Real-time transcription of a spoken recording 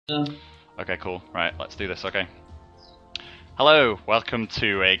Okay, cool. Right, let's do this. Okay. Hello, welcome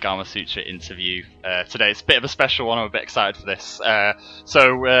to a Gamasutra interview. Today it's a bit of a special one. I'm a bit excited for this.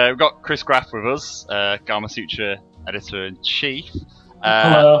 We've got Kris Graft with us, Gamasutra editor-in-chief.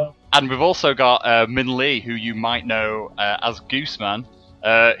 Hello. And we've also got Minh, who you might know as Gooseman,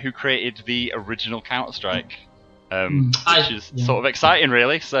 who created the original Counter-Strike, which is sort of exciting,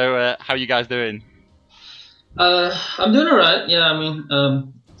 really. So, how are you guys doing? I'm doing alright. Yeah, I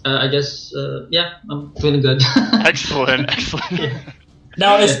mean, I guess, yeah, I'm feeling good. Excellent. Yeah.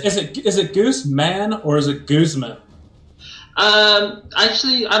 Now, is it Gooseman or is it Gooseman?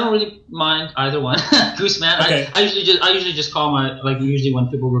 Actually, I don't really mind either one. Gooseman. Okay. I usually just call usually when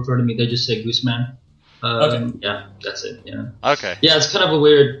people refer to me, they just say Gooseman. Okay. Yeah, that's it. Yeah. Okay. Yeah, it's kind of a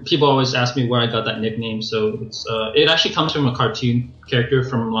weird. People always ask me where I got that nickname. So it actually comes from a cartoon character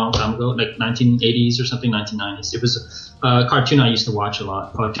from a long time ago, like 1980s or something, 1990s. It was a cartoon I used to watch a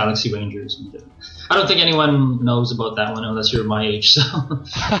lot called Galaxy Rangers. And, I don't think anyone knows about that one unless you're my age. So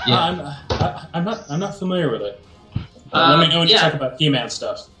yeah. I'm not familiar with it. Let me know when you talk about He-Man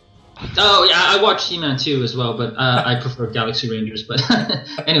stuff. Oh yeah, I watch He-Man too as well, but I prefer Galaxy Rangers. But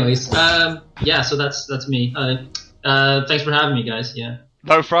anyways, yeah, so that's me. Thanks for having me, guys. Yeah.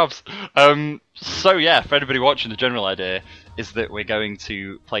 No probs. So yeah, for anybody watching, the general idea is that we're going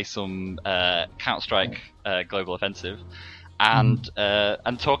to play some Counter-Strike Global Offensive, and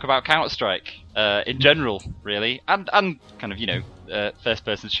talk about Counter-Strike in general, really, and kind of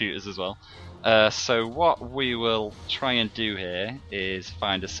first-person shooters as well. So what we will try and do here is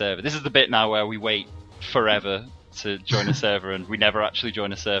find a server. This is the bit now where we wait forever to join a server, and we never actually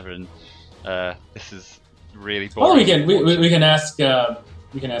join a server, and this is really boring. Well, we can ask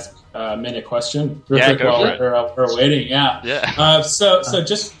Minh a question real quick go while we're waiting. Yeah. Yeah. So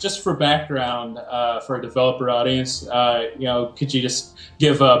just for background for a developer audience, could you just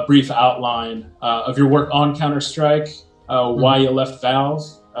give a brief outline of your work on Counter-Strike, why you left Valve?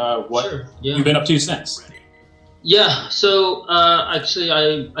 What Sure, yeah. you've been up to since? Yeah, so actually,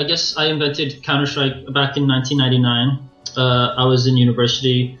 I guess I invented Counter-Strike back in 1999. I was in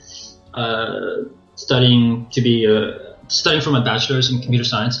university studying for my bachelor's in computer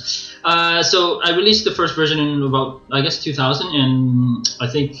science. So I released the first version in about, I guess, 2000, and I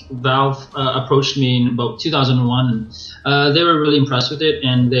think Valve approached me in about 2001. And, they were really impressed with it,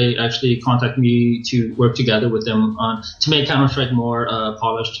 and they actually contacted me to work together with them to make Counter-Strike more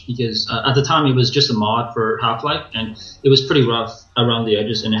polished, because at the time it was just a mod for Half-Life, and it was pretty rough around the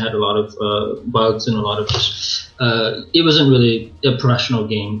edges, and it had a lot of bugs and a lot of it wasn't really a professional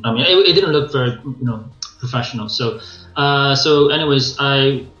game. I mean, it didn't look very professional. So anyways,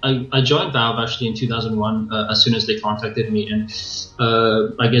 I joined Valve actually in 2001 as soon as they contacted me, and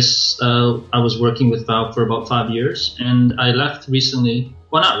I guess I was working with Valve for about 5 years, and I left recently.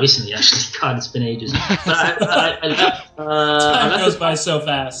 Well, not recently actually. God, it's been ages. But I left. Time goes by so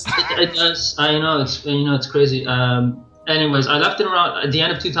fast. It does. I know it's crazy. Anyways, I left it around at the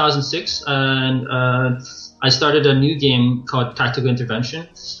end of 2006, and I started a new game called Tactical Intervention.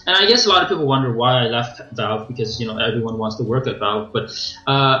 And I guess a lot of people wonder why I left Valve, because everyone wants to work at Valve. But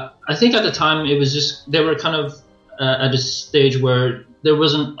I think at the time it was just they were kind of at a stage where there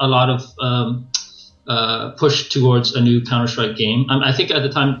wasn't a lot of push towards a new Counter-Strike game. I think at the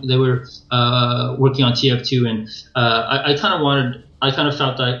time they were working on TF2, and I kind of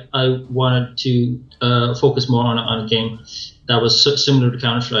felt that I wanted to focus more on a game that was similar to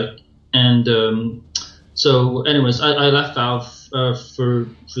Counter-Strike. And so anyways, I left Valve for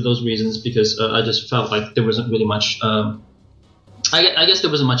those reasons, because I just felt like there wasn't really much. I guess there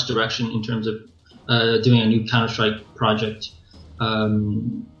wasn't much direction in terms of doing a new Counter-Strike project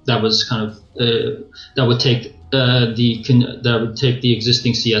that was kind of that would take the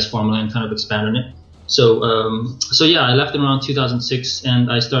existing CS formula and kind of expand on it. So yeah, I left it around 2006,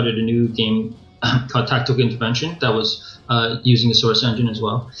 and I started a new game called Tactical Intervention that was using the Source engine as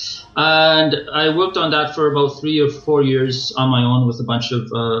well. And I worked on that for about 3 or 4 years on my own with a bunch of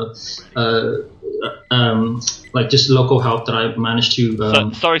just local help that I managed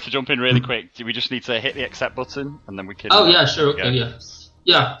to. Sorry to jump in really quick. Do we just need to hit the accept button and then we can? Oh yeah, sure. Okay, yeah.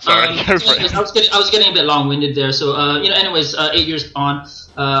 Yeah. Sorry, go for it. I was getting a bit long-winded there. So anyways, 8 years on,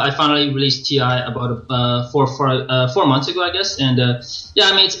 I finally released TI about 4 months ago, I guess. And yeah,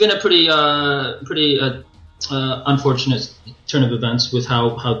 I mean, it's been a pretty unfortunate turn of events with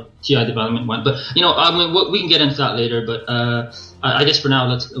how TI development went. But I mean, we can get into that later. But I guess for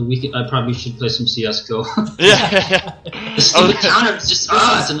now, I probably should play some CS:GO. Yeah. The stupid counter is just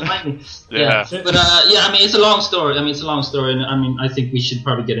it's annoying me. Yeah. But yeah, I mean, it's a long story. And I mean, I think we should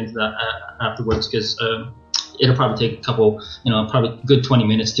probably get into that afterwards, because it'll probably take a couple, probably a good 20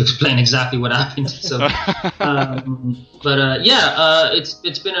 minutes to explain exactly what happened. So,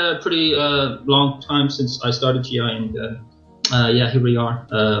 it's been a pretty long time since I started GI, and here we are.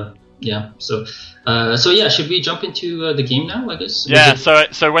 So should we jump into the game now? I guess. Yeah.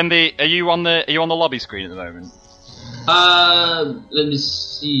 So Wendy, are you on the lobby screen at the moment? Let me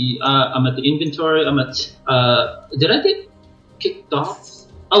see. I'm at the inventory. I'm at. Did I get kicked off?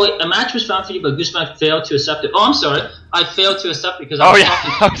 Oh wait, a match was found for you, but Gooseman failed to accept it. Oh, I'm sorry. I failed to accept it because I was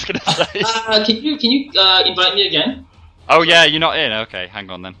talking. I was gonna say. Can you invite me again? Oh yeah, you're not in. Okay, hang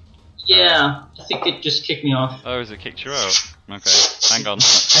on then. Yeah, I think it just kicked me off. Oh, has it kicked you out? Okay, hang on.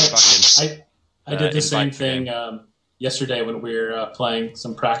 Let's go back in. I did the same thing yesterday when we were playing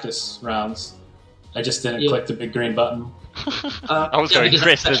some practice rounds. I just didn't click the big green button. I was going,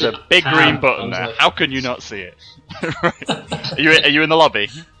 Kris, there's a big green button there. How can you not see it? Right. Are you in the lobby?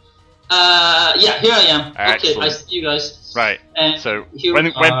 Yeah, here I am. Excellent. Okay, I see you guys. Right. And so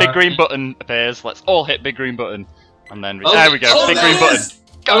when big green button appears, let's all hit big green button, and then there we go. Big green button.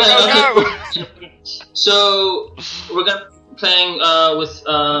 Go. So we're gonna be playing with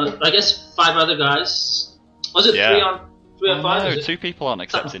I guess 5 other guys. Was it 3 on 5? No, 2 people aren't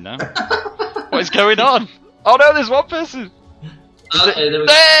accepting now. What is going on? Oh no, there's 1 person. Okay, there we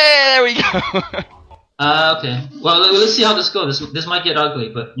go. There we go. Okay. Well, let's see how this goes. This might get ugly,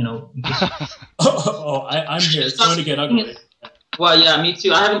 but I'm here. It's going to get ugly. Well, yeah, me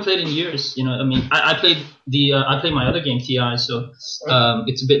too. I haven't played in years. I mean, I played I played my other game TI, so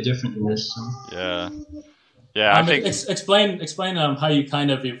it's a bit different than this. So. Yeah. I think explain how you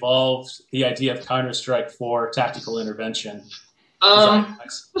kind of evolved the idea of Counter-Strike for tactical intervention.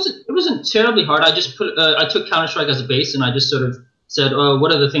 It wasn't terribly hard. I just I took Counter-Strike as a base, and I just sort of said,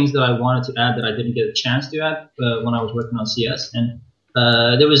 what are the things that I wanted to add that I didn't get a chance to add when I was working on CS, and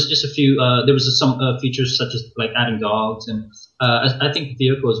there was just a few. There was some features such as like adding dogs, and I think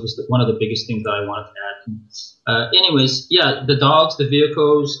vehicles was one of the biggest things that I wanted to add. Anyways, yeah, the dogs, the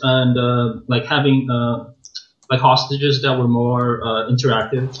vehicles, and like having like hostages that were more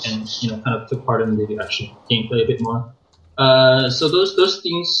interactive and kind of took part in the actual gameplay a bit more. So those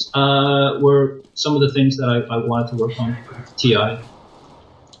things were some of the things that I wanted to work on with TI.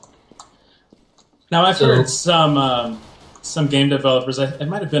 Now I've heard some game developers. It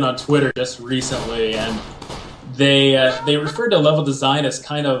might have been on Twitter just recently, and they referred to level design as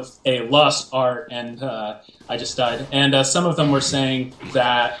kind of a lost art. And I just died. And some of them were saying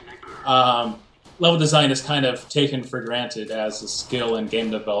that level design is kind of taken for granted as a skill in game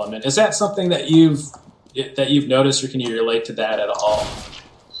development. Is that something that you've noticed, or can you relate to that at all?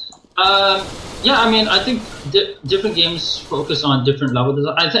 Yeah, I mean, I think different games focus on different level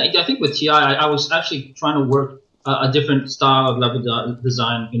design. I think with TI, I was actually trying to work a different style of level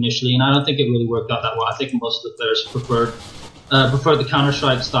design initially, and I don't think it really worked out that well. I think most of the players preferred the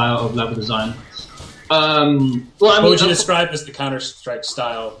Counter-Strike style of level design. What would you describe as the Counter-Strike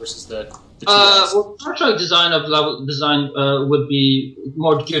style versus the TIs? Well, Counter-Strike design of level design would be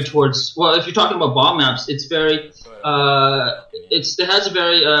more geared towards. Well, if you're talking about bomb maps, it's very. It has a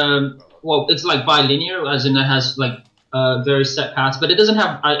very it's like bilinear, as in it has like very set paths, but it doesn't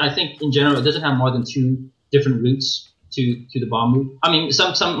have. I think in general, it doesn't have more than 2 different routes to the bomb route. I mean,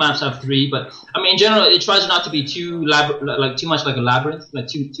 some maps have 3, but I mean in general, it tries not to be too much like a labyrinth, like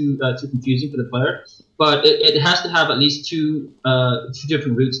too confusing for the player. But it has to have at least 2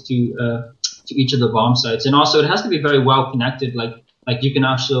 different routes to each of the bomb sites, and also it has to be very well connected. Like you can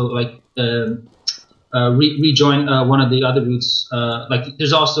also rejoin one of the other routes. Like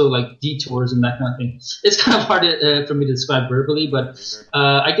there's also like detours and that kind of thing. It's kind of hard for me to describe verbally, but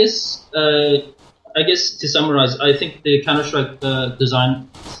I guess to summarize, I think the Counter-Strike design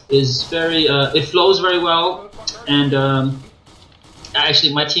is very. It flows very well, and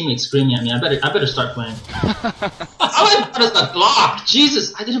actually my teammate's screaming at me. I better start playing. I pressed the block.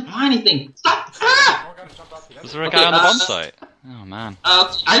 Jesus, I didn't buy anything. Stop! Was there a guy on the bomb site? Oh man.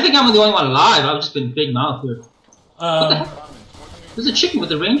 I think I'm the only one alive. I've just been big mouth here. What the heck? There's a chicken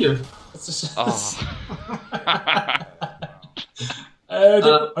with a reindeer.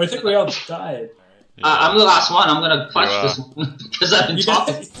 I think we all died. I'm the last one. I'm gonna clutch this one because I've been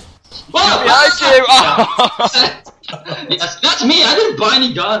talking. Whoa! Behind you! Oh! Yes, that's me. I didn't buy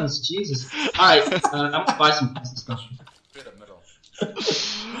any guns. Jesus. All right, I'm gonna buy some stuff.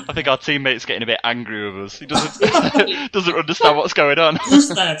 I think our teammate's getting a bit angry with us. He doesn't understand what's going on.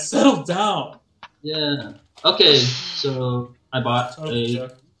 Gooseman, settle down. Yeah. Okay. So I bought a.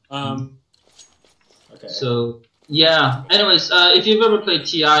 Okay. So yeah. Anyways, if you've ever played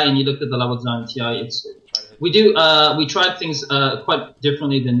TI and you looked at the level design of TI, we tried things quite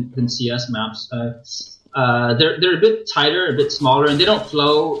differently than CS maps. They're a bit tighter, a bit smaller, and they don't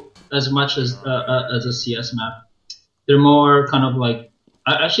flow as much as a CS map. They're more kind of like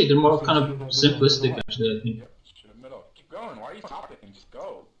actually they're more kind of simplistic. Actually, I think. Keep going. Why are you stopping? Just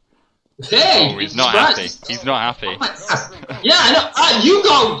go. Hey, Oh, he's not happy. He's not happy. Oh yeah, I know. You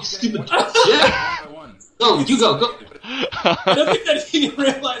go, stupid. Yeah. Go, you go. I don't think that he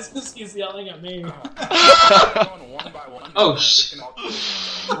realizes he's yelling at me. Oh shit.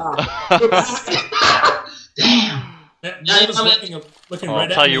 Damn. Yeah, looking right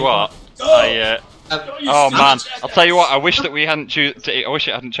I'll tell you what. Oh man, I'll tell you what. I wish that we hadn't I wish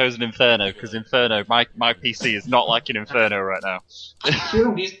it hadn't chosen Inferno, because Inferno, my PC is not liking Inferno right now.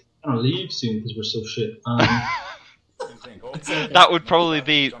 He's gonna leave soon because we're so shit. That would probably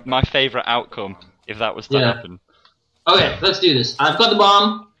be my favourite outcome if that was to happen. Okay, let's do this. I've got the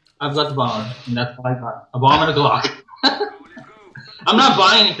bomb. And that's what I got. A bomb and a Glock. I'm not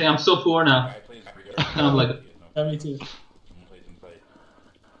buying anything. I'm so poor now. Kind of like. Me too.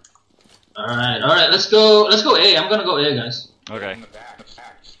 All right. Let's go A. I'm gonna go A, guys. Okay.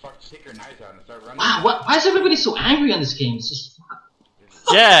 Wow, why is everybody so angry on this game? It's just.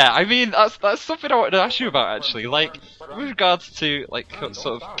 Yeah, I mean that's something I wanted to ask you about actually. Like with regards to like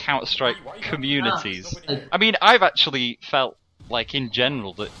sort of Counter-Strike communities. I mean, I've actually felt like in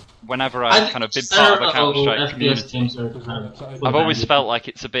general that whenever I've kind of been part of a Counter-Strike community, I've always felt like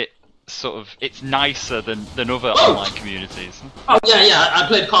it's a bit sort of it's nicer than other online communities. Oh yeah. I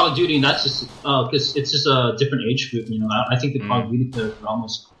played Call of Duty, and that's just because it's just a different age group. You know, I think the Call of Duty players are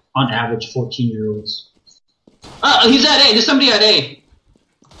almost on average 14-year-olds. He's at A. There's somebody at A.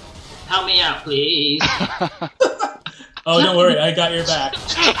 Help me out, please. Oh, don't worry, I got your back.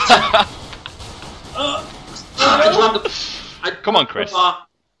 Come on, Kris. Wow,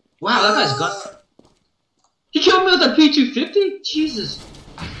 that guy's got. He killed me with a P250. Jesus.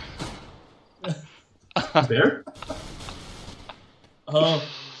 Bear? Oh,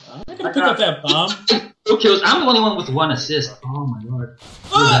 I'm not gonna pick up that bomb. 2 kills. I'm the only one with 1 assist. Oh my lord.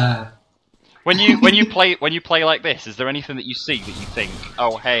 When you play like this, is there anything that you see that you think,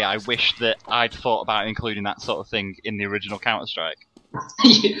 oh hey, I wish that I'd thought about including that sort of thing in the original Counter-Strike?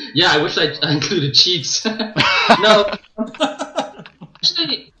 Yeah, I wish I included cheats. No.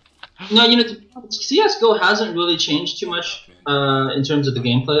 Actually, no, you know, CSGO hasn't really changed too much in terms of the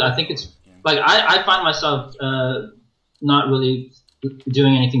gameplay. I think it's like I find myself not really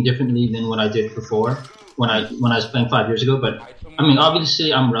doing anything differently than what I did before when I was playing 5 years ago. But I mean,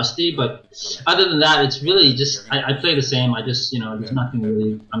 obviously I'm rusty, but other than that, it's really just I play the same. I just there's nothing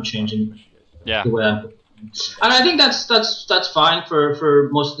really I'm changing the way I'm. And I think that's fine for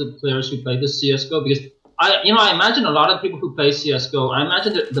most of the players who play this CSGO, because I imagine a lot of people who play CSGO, I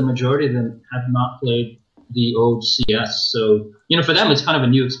imagine that the majority of them have not played the old CS. So, for them it's kind of a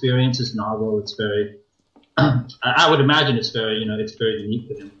new experience, it's novel, it's very, I would imagine it's very, it's very unique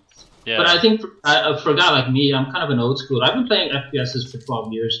for them. Yeah. But I think for a guy like me, I'm kind of an old school. I've been playing FPSs for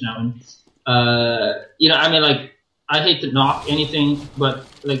 12 years now, and, I mean, like, I hate to knock anything, but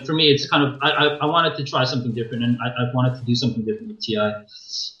like for me, it's kind of I wanted to try something different, and I wanted to do something different with TI.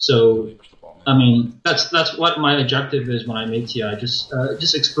 So, I mean, that's what my objective is when I made TI. Just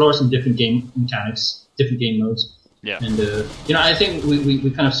explore some different game mechanics, different game modes. Yeah. And I think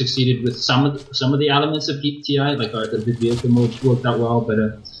we kind of succeeded with some of the elements of TI, like the vehicle mode worked out well, but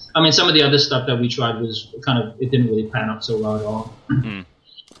I mean, some of the other stuff that we tried was it didn't really pan out so well at all. Mm.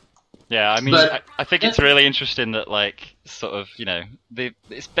 Yeah, I mean, I think it's really interesting that, like, sort of,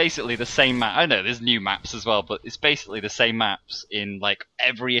 it's basically the same map. I know there's new maps as well, but it's basically the same maps in, like,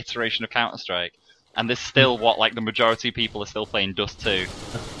 every iteration of Counter-Strike. And there's still the majority of people are still playing Dust 2.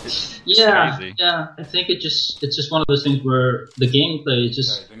 It's crazy. Yeah. I think it's just one of those things where the gameplay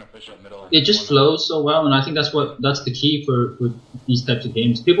just flows so well, and I think that's the key for these types of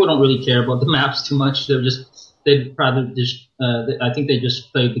games. People don't really care about the maps too much. They'd rather just. I think they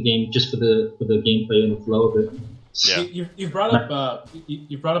just played the game just for the gameplay and the flow of it. Yeah. You brought up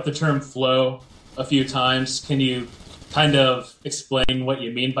the term flow a few times. Can you kind of explain what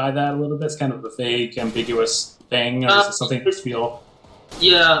you mean by that a little bit? It's kind of a vague, ambiguous thing, or is it something that you feel?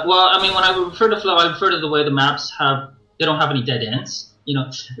 Yeah. Well, I mean, when I refer to flow, I refer to the way the maps they don't have any dead ends.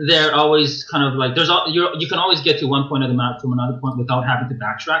 They're always kind of like you can always get to one point of the map from another point without having to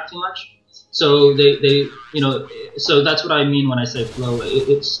backtrack too much. So so that's what I mean when I say flow.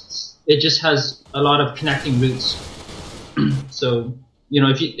 It just has a lot of connecting routes. So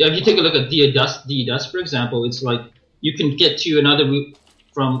if you take a look at DDoS, for example, it's like you can get to another route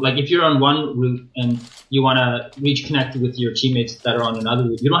from, like, if you're on one route and you want to connect with your teammates that are on another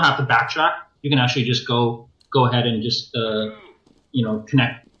route, you don't have to backtrack. You can actually just go ahead and just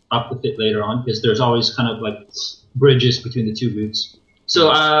connect up with it later on because there's always kind of like bridges between the two routes. So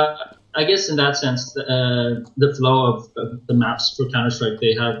I guess in that sense, the flow of the maps for Counter-Strike,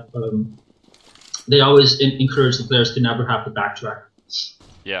 they always encourage the players to never have to backtrack.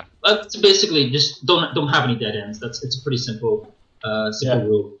 Yeah. But basically, just don't have any dead ends. It's a pretty simple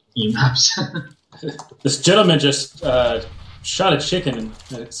rule in maps. This gentleman just shot a chicken and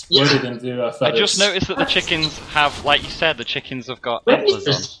it exploded into feathers. I just noticed that the chickens have, like you said, the chickens have got antlers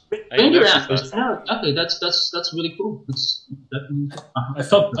on. Reindeer antlers. Okay, that's really cool. I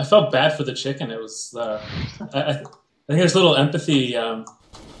felt bad for the chicken. It was I think there's a little empathy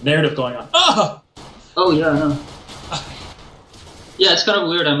narrative going on. Oh yeah, I know. Yeah, it's kind of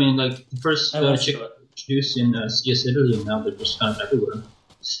weird. I mean, like the first chicken introduced in CS Italy, and now they're just kind of everywhere.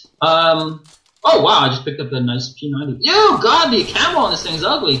 Oh wow! I just picked up a nice P90. Yo, God, the camo on this thing's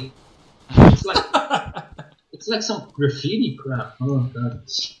ugly. It's like it's like some graffiti crap. Oh God.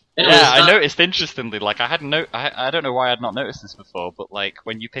 Anyways, yeah, I noticed interestingly. Like I don't know why I'd not noticed this before, but like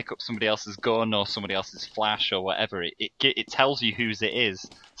when you pick up somebody else's gun or somebody else's flash or whatever, it tells you whose it is.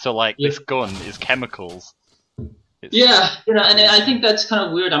 So like this gun is chemicals. Yeah, and I think that's kind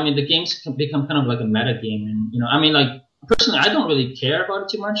of weird. I mean, the games can become kind of like a meta game, and I mean, like. Personally, I don't really care about it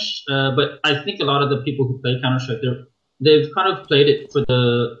too much, but I think a lot of the people who play Counter-Strike, they've kind of played it for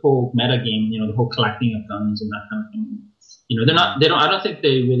the whole meta game, the whole collecting of guns and that kind of thing. I don't think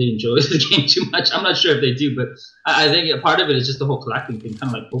they really enjoy the game too much. I'm not sure if they do, but I think a part of it is just the whole collecting thing,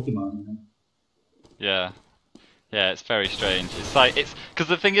 kind of like Pokemon. Yeah. Yeah, it's very strange. It's because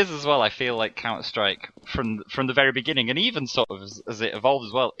the thing is as well. I feel like Counter-Strike from the very beginning, and even sort of as it evolved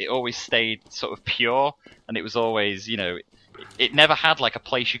as well, it always stayed sort of pure, and it was always it never had like a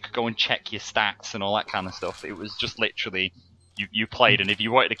place you could go and check your stats and all that kind of stuff. It was just literally you played, and if you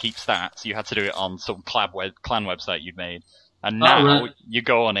wanted to keep stats, you had to do it on some clan website you'd made. And now you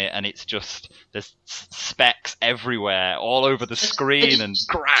go on it, and it's just there's specs everywhere, all over the screen, and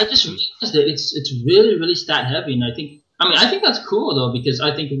Graft. I just realized that it's really, really stat heavy, and I think that's cool though, because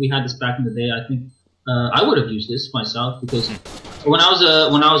I think if we had this back in the day, I think I would have used this myself, because when I was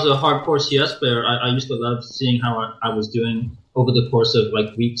a hardcore CS player, I used to love seeing how I was doing over the course of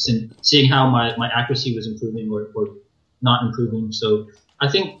like weeks, and seeing how my accuracy was improving or not improving. So I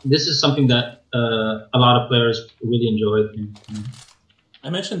think this is something that a lot of players really enjoy. I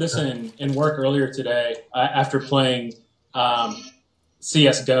mentioned this in work earlier today after playing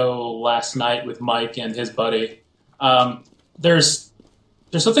CS:GO last night with Mike and his buddy. There's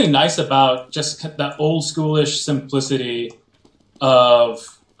something nice about just that old schoolish simplicity of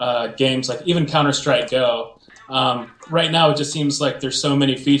games like even Counter-Strike Go. Right now, it just seems like there's so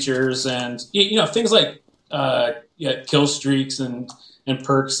many features and things like kill streaks and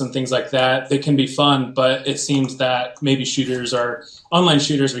perks and things like that. They can be fun, but it seems that maybe online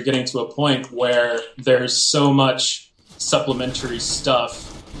shooters are getting to a point where there's so much supplementary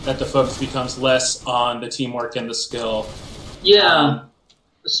stuff that the focus becomes less on the teamwork and the skill. Yeah,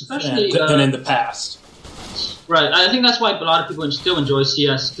 especially than in the past. Right. I think that's why a lot of people still enjoy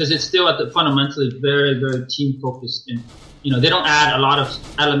CS, because it's still fundamentally very, very team focused, and they don't add a lot of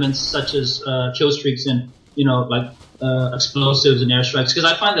elements such as kill streaks and explosives and airstrikes, because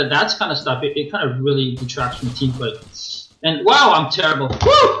I find that's kind of stuff, it kind of really detracts from team play. And wow, I'm terrible.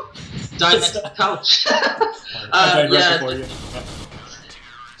 Woo! Died next to the couch.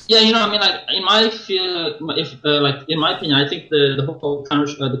 In my feel, in my opinion, I think the whole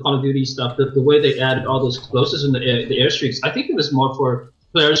the Call of Duty stuff, the way they added all those explosives and the airstreaks, I think it was more for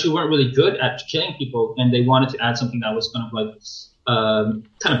players who weren't really good at killing people, and they wanted to add something that was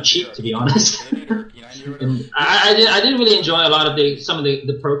kind of cheap, to be honest. And I didn't really enjoy a lot of some of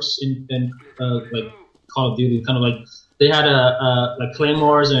the perks in Call of Duty. Kind of like they had like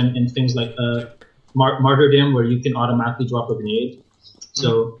claymores and things like martyrdom, where you can automatically drop a grenade.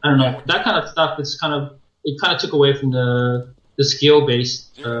 So I don't know, that kind of stuff. It kind of took away from the skill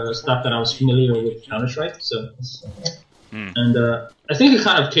based stuff that I was familiar with Counter-Strike. So. And I think it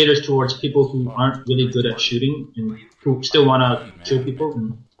kind of caters towards people who aren't really good at shooting and who still want to kill people,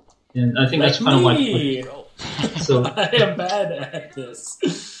 and I think that's kind of why. So I am bad at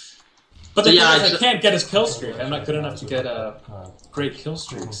this, but I can't get his kill streak. I'm not good enough to get a great kill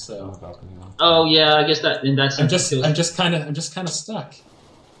streak. So. Oh yeah, I guess that in that sense. I'm just kind of stuck.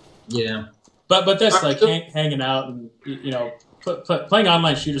 Yeah. But this hanging out and playing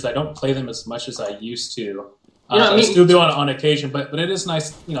online shooters. I don't play them as much as I used to. I still do on occasion, but it is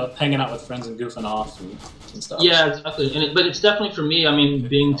nice, hanging out with friends and goofing off and stuff. Yeah, exactly. But it's definitely for me. I mean,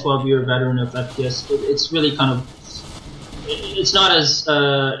 being 12-year veteran of FPS, it's really kind of, it's not as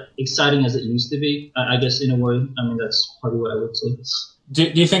exciting as it used to be. I guess in a way. I mean, that's probably what I would say. Do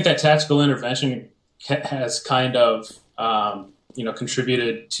you think that tactical intervention has kind of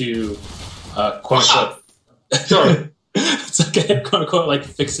contributed to quote unquote Sure. it's like quote unquote like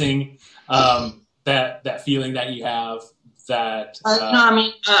fixing that feeling that you have that no, I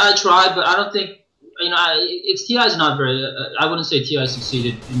mean I tried, but I don't think it's TI is not very. I wouldn't say TI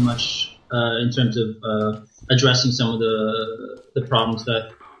succeeded in much in terms of addressing some of the problems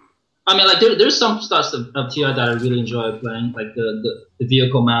that. I mean, like there's some stuff of TI that I really enjoy playing, like the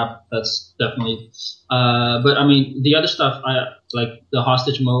vehicle map. That's definitely. But I mean, the other stuff, I like the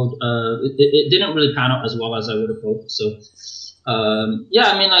hostage mode. It didn't really pan out as well as I would have hoped. So,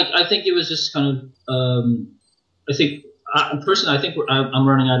 yeah, I mean, like I think it was just kind of. I think personally, I think I'm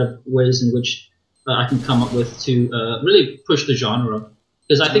running out of ways in which I can come up with to really push the genre.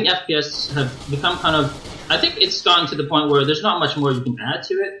 Because I think FPS have become kind of. I think it's gotten to the point where there's not much more you can add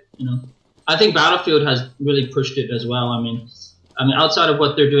to it. I think Battlefield has really pushed it as well. I mean, outside of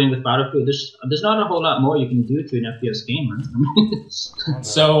what they're doing with Battlefield, there's not a whole lot more you can do to an FPS game, right?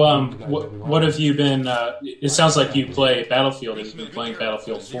 So, what have you been? It sounds like you play Battlefield. Have you been playing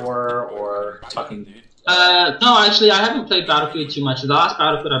Battlefield 4 or talking? No, actually, I haven't played Battlefield too much. The last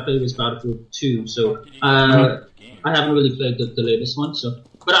Battlefield I played was Battlefield 2, so I haven't really played the latest one. So,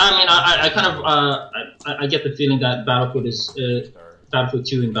 but I mean, I kind of I get the feeling that Battlefield is Battlefield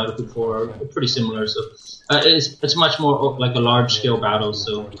 2 and Battlefield 4 are pretty similar. So it's much more like a large scale battle.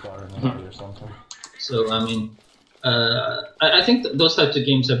 So I mean, I think those types of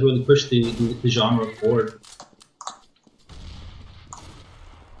games have really pushed the genre forward.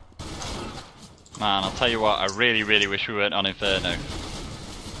 Man, I'll tell you what, I really, really wish we weren't on Inferno.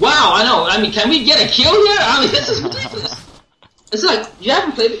 Wow, I know. I mean, can we get a kill here? I mean, this is ridiculous. It's like, you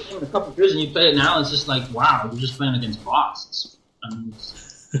haven't played it in a couple of years and you play it now, and it's just like, wow, you're just playing against bots.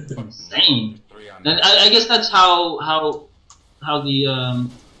 It's insane. And I guess that's how the,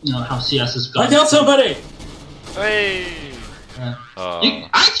 how CS has gone. I killed somebody! Hey!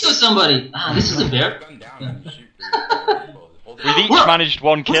 I killed somebody! This is a bear. We've each managed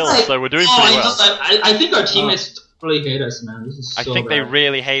one kill, so we're doing pretty well. I think our teammates really hate us, man. This is so I think bad. they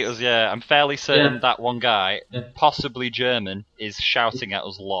really hate us, yeah. I'm fairly certain that one guy, possibly German, is shouting at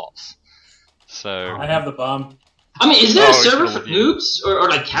us lots. So I have the bomb. I mean, is there a server for noobs or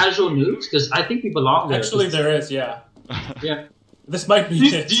like casual noobs? Because I think we belong there. Actually, there is, yeah. Yeah. This might be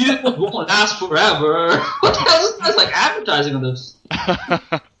it. It won't last forever. What the hell is that's like advertising on this?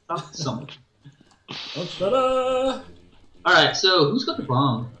 Something. Ta-da! Alright, so who's got the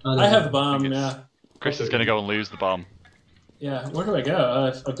bomb? I have the bomb, yeah. Chris is going to go and lose the bomb. Yeah, where do I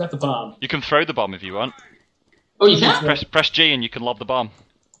go? I've got the bomb. You can throw the bomb if you want. Oh, you can? Press G and you can lob the bomb.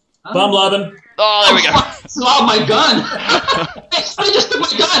 Bomb lobbing. Oh, there we go. Lob my gun. Hey, somebody just took my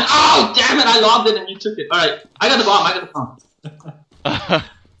gun. Oh, damn it! I lobbed it and you took it. All right, I got the bomb.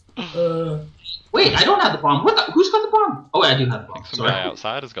 Wait, I don't have the bomb. Who's got the bomb? Oh, wait, I do have the bomb. Some guy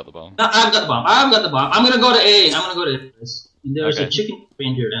outside has got the bomb. No, I've got the bomb. I'm gonna go to A. There's a chicken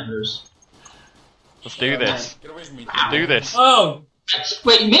reindeer antlers. Let's do this. Let's do this. Oh!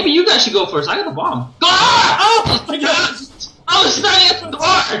 Wait, maybe you guys should go first. I got the bomb. Oh my god! I was standing at the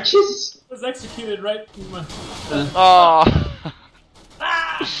door! Jesus! It was executed right in my... Oh!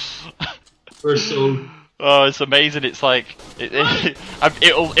 We're so... Oh, it's amazing. It's like...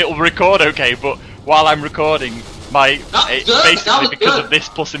 It'll record okay, but while I'm recording, basically because of this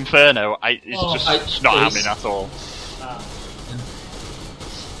plus Inferno, it's just not happening at all.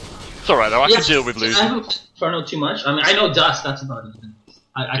 It's alright though, I can deal with losing. I haven't Inferno too much. I mean, I know Dust, that's about it.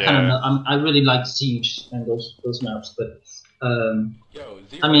 I kind of know. I really like Siege and those maps, but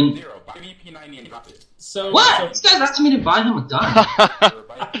I mean, so what? This guy's asking me to buy him a gun.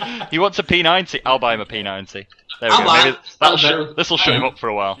 He wants a P90. I'll buy him a P90. There we go. Maybe this will shut him up for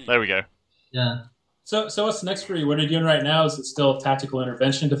a while. There we go. Yeah. So what's next for you? What are you doing right now? Is it still tactical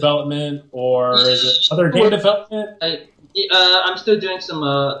intervention development, or is it other game development? I'm still doing some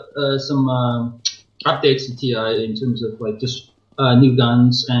updates to TI in terms of like just new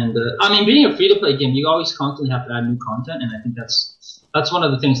guns and I mean, being a free-to-play game, you always constantly have to add new content, and I think that's one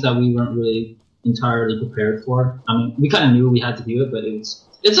of the things that we weren't really entirely prepared for. I mean, we kind of knew we had to do it, but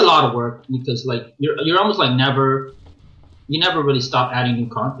it's a lot of work because like you're almost like you never really stop adding new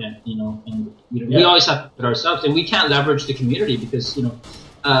content, and we always have to do it ourselves, and we can't leverage the community because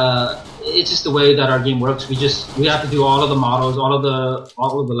it's just the way that our game works. We have to do all of the models, all of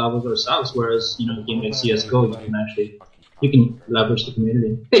the levels ourselves. Whereas a game like CS:GO, you can leverage the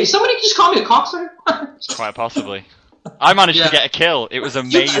community. Hey, somebody just call me a cocksucker. Quite possibly. I managed to get a kill. It was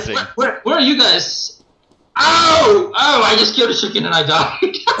amazing. Where are you guys? Oh! I just killed a chicken and I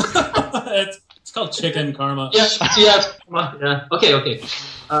died. It's It's called chicken karma. Yeah, yeah. Okay.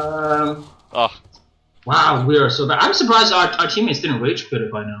 Oh, Wow, we are so bad. I'm surprised our teammates didn't rage quit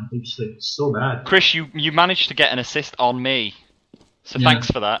it by now. They're just like so bad. Kris, you managed to get an assist on me, so Yeah. thanks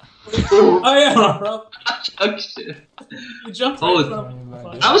for that. Oh yeah, bro. Oh, shit. You jumped Oh, right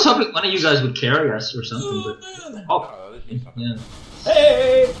from. I was hoping one of you guys would carry us or something, but Oh, this means something. yeah.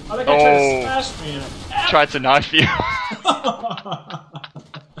 Hey! I think I tried Oh. to smash me. Tried to knife you.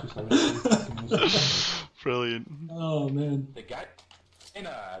 Brilliant. Oh man. The guy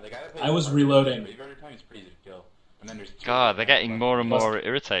that plays I was Mark, reloading. but every time he's pretty easy to kill. And then there's two God, they're guys getting that more and more fucking-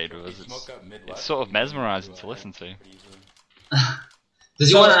 irritated with they us. smoke up mid-left. It's sort of mesmerising to listen to. Pretty easily. Does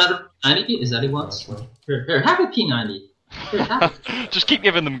he So- want another P90? Is that he wants? Here, have a P90. Here, have it. Just keep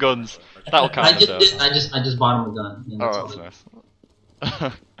giving them guns. That'll calm I us down. just bought him a gun. Yeah, Oh, that's all that's it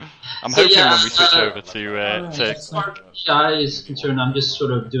nice. I'm So, hoping yeah, when we switch over to is. As far as PI is concerned, I'm just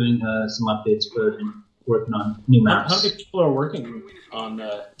sort of doing some updates for it and working on new How maps. many people are working on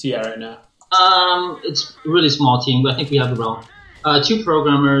TI right now? It's a really small team, but I think we have around 2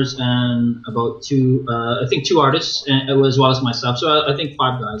 programmers and about 2 artists, and, as well as myself. So I think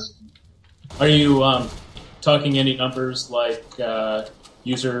 5 guys. Are you talking any numbers like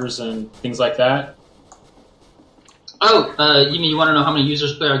users and things like that? Oh, you mean you want to know how many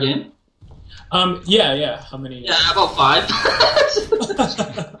users play our game? Yeah. How many? Yeah, about 5.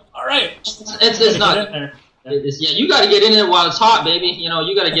 All right. It's Get not. in there. Yeah, you got to get in there while it's hot, baby. You know,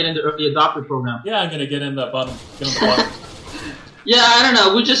 you got to get into early adopter program. Yeah, I'm gonna get in the bottom. Get on the bottom. Yeah, I don't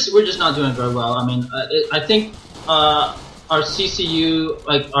know. We're just not doing very well. I mean, I think our CCU,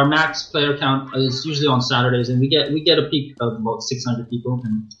 like our max player count, is usually on Saturdays, and we get a peak of about 600 people.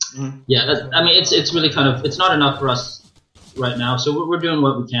 And yeah, I mean, it's really kind of, it's not enough for us right now. So we're doing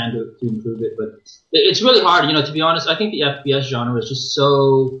what we can to improve it, but it's really hard. You know, to be honest, I think the FPS genre is just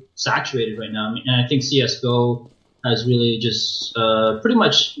so saturated right now. I mean, and I think CS:GO has really just pretty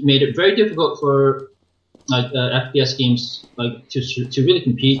much made it very difficult for like FPS games like to really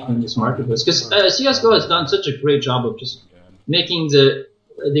compete in this marketplace, because CS:GO has done such a great job of just making the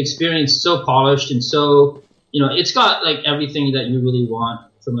experience so polished and so, you know, it's got like everything that you really want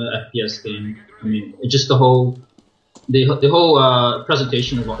from an FPS game. I mean, it's just the whole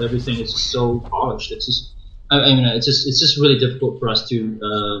presentation of everything is just so polished. It's just, I mean, it's just really difficult for us to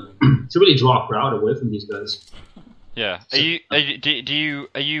really draw a crowd away from these guys. Yeah. Are you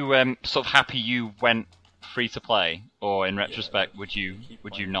sort of happy you went free to play, or in retrospect would you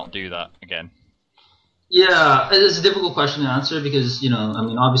not do that again? Yeah, it's a difficult question to answer because, you know, I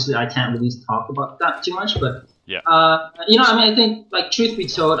mean, obviously I can't really talk about that too much, but Yeah. you know, I mean, I think, like, truth be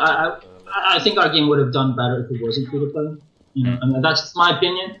told, I think our game would have done better if it wasn't free to play. You know, I mean, that's my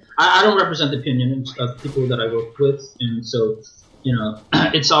opinion. I don't represent the opinion of people that I work with, and so, you know,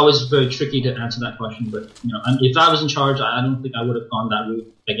 it's always very tricky to answer that question. But, you know, if I was in charge, I don't think I would have gone that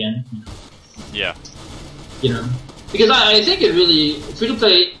route again. You know? Yeah. You know, because I think it really free to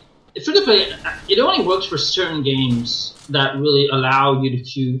play. It only works for certain games that really allow you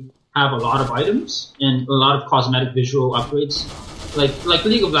to have a lot of items and a lot of cosmetic visual upgrades. Like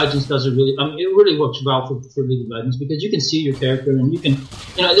League of Legends does it really. I mean, it really works well for League of Legends because you can see your character and you can,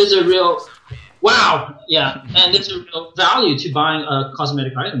 you know, there's a real and there's a real value to buying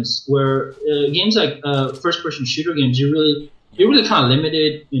cosmetic items. Where games like first-person shooter games, you're really kind of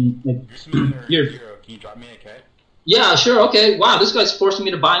limited in like Hero, can you drop me a K? Yeah, sure, okay. Wow, this guy's forcing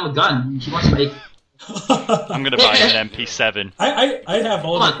me to buy him a gun. He wants to make. I'm gonna buy an MP7. I have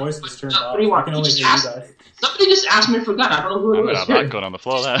all Come the on. voices turned What off. do you want? I can You only just hear you ask- guys. Somebody just asked me for a gun. I don't know who I'm it gonna was. have Here. that gun on the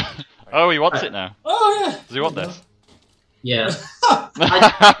floor there. Oh, he wants it now. Oh Does he want this? Yeah.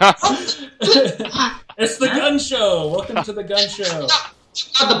 It's the gun show. Welcome to the gun show.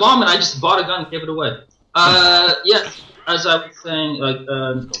 Got the bomb and I just bought a gun and gave it away. Yeah, as I was saying, like,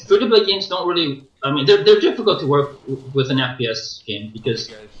 free-to-play games don't really. I mean, they're difficult to work with an FPS game because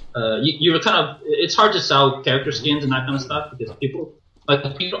you're kind of. It's hard to sell character skins and that kind of stuff because people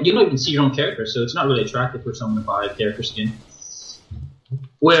you don't even see your own character, so it's not really attractive for someone to buy a character skin.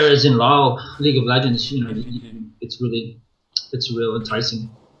 Whereas in League of Legends, you know, it's real enticing.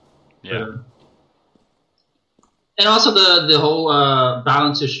 Yeah. And also the whole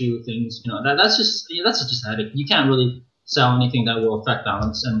balance issue things, you know, that's just a headache. You can't really sell anything that will affect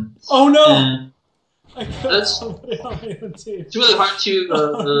balance, and Oh no! and I got that's- somebody on my own team. it's really hard to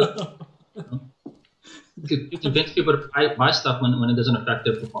convince people to buy stuff when it doesn't affect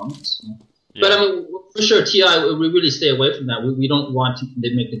their performance. You know? Yeah. But I mean, for sure, TI, we really stay away from that. We don't want to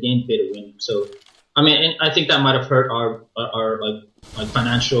make the game pay to win. So, I mean, and I think that might have hurt our like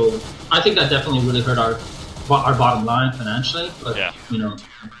financial. I think that definitely really hurt our bottom line financially. But Yeah. you know,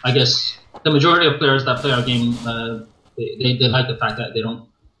 I guess the majority of players that play our game, they like the fact that they don't.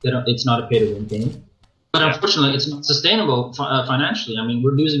 It's not a pay-to-win game. But unfortunately, it's not sustainable financially. I mean,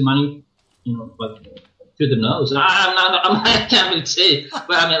 we're losing money, like through the nose. I can't really say,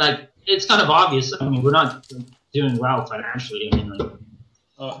 but I mean, like, it's kind of obvious. I mean, we're not doing well financially. I mean, like.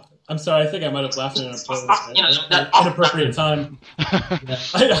 Oh, I'm sorry. I think I might have laughed at an inappropriate time.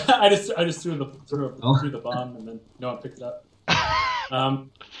 Yeah. I just threw the bomb and then no one picked it up.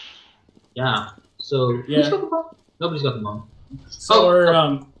 Yeah. So yeah. Nobody's got the bomb. So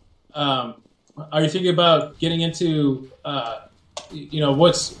are you thinking about getting into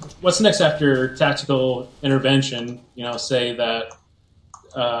what's next after tactical intervention? Say that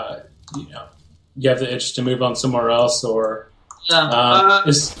you have the itch to move on somewhere else, or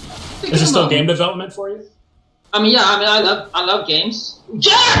is it still game development for you? I mean, I love games.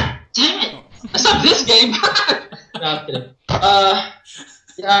 Yeah, damn it! I stopped this game. No, I'm kidding.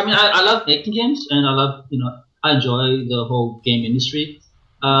 I mean, I love making games, and I love I enjoy the whole game industry.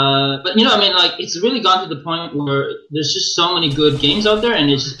 But I mean, like, it's really gone to the point where there's just so many good games out there, and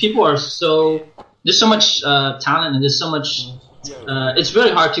it's just there's so much talent, and there's so much. It's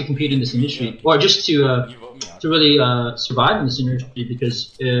very hard to compete in this industry, or just to really survive in this industry,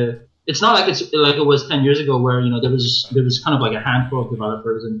 because it's not like it was 10 years ago, where there was kind of like a handful of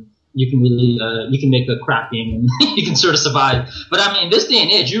developers, and you can really you can make a crap game and you can sort of survive. But I mean, this day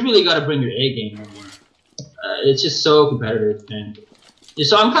and age, you really got to bring your A game. It's just so competitive, and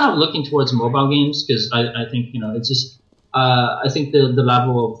so I'm kind of looking towards mobile games, because I think it's just I think the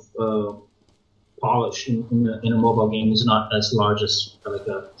level of polish in a mobile game is not as large as like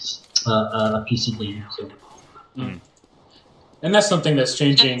a PC game. So. And that's something that's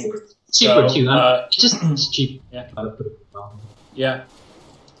changing. It's cheaper too. It's cheap. Yeah. Yeah.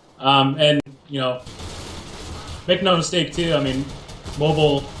 And make no mistake too. I mean,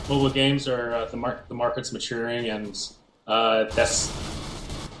 mobile games are the market's maturing, and it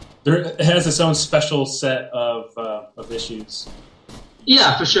has its own special set of issues.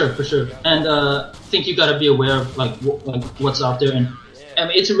 Yeah, for sure. And I think you got to be aware of like what's out there, and I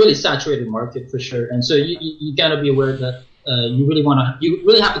mean, it's a really saturated market for sure. And so you got to be aware that you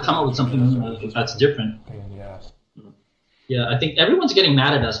really have to come up with something that's different. Yeah, I think everyone's getting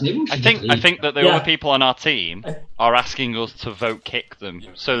mad at us. Maybe we should I think that the other people on our team are asking us to vote kick them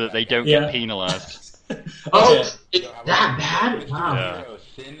so that they don't get penalised. It's that bad? Wow.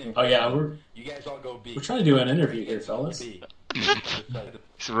 Yeah. Oh yeah, we're trying to do an interview here, fellas.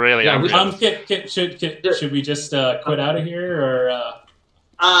 It's really angry. Should we just quit out of here, or?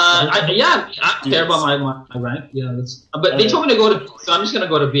 I care about my rank. Yeah, but they told me to go to, so I'm just gonna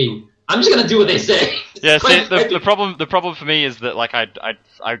go to B. I'm just gonna do what they say. Yeah, see, the problem for me is that like I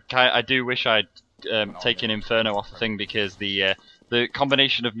do wish I'd taken Inferno off the thing, because the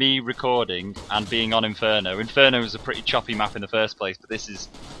combination of me recording and being on Inferno is a pretty choppy map in the first place, but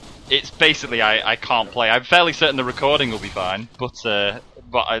it's basically I can't play. I'm fairly certain the recording will be fine, but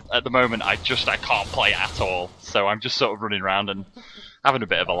at the moment I can't play at all. So I'm just sort of running around and having a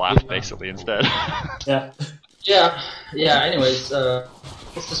bit of a laugh basically instead. Yeah. Anyways,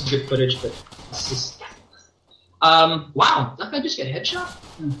 this is some good footage, but it's just wow, that guy just get a headshot.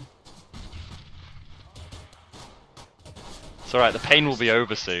 It's alright, the pain will be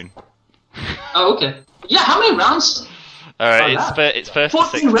over soon. Oh, okay. Yeah, how many rounds? Alright, it's first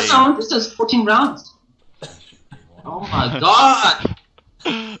 14 to 16. rounds? It says 14 rounds. Oh my god!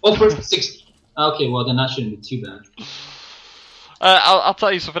 Oh, first to 16. Okay, well then that shouldn't be too bad. I'll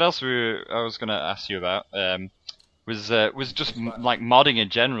tell you something else I was going to ask you about. Was just like modding in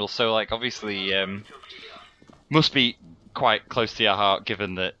general. So like obviously must be quite close to your heart,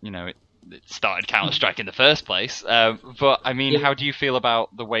 given that it started Counter-Strike in the first place. But I mean, how do you feel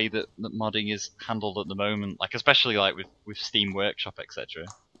about the way that modding is handled at the moment? Like especially like with Steam Workshop, etc.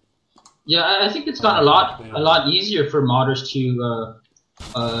 Yeah, I think it's gotten a lot easier for modders to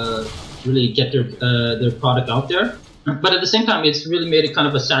really get their product out there. But at the same time, it's really made it kind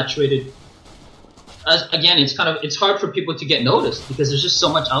of a saturated. Again, it's hard for people to get noticed, because there's just so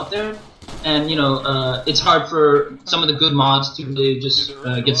much out there, and it's hard for some of the good mods to really just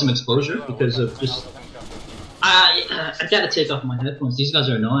get some exposure, because of just. I gotta take off my headphones. These guys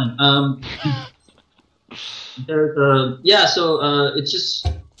are annoying. It's just.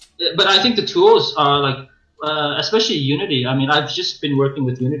 But I think the tools are like, especially Unity. I mean, I've just been working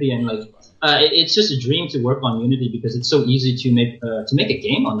with Unity, and like. It's just a dream to work on Unity, because it's so easy to make a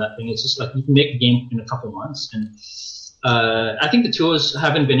game on that thing. It's just like you can make a game in a couple of months, and I think the tools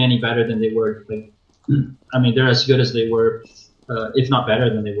haven't been any better than they were. Like, I mean, they're as good as they were, if not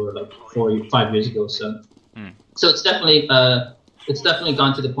better than they were like 4 or 5 years ago. So, so it's definitely it's definitely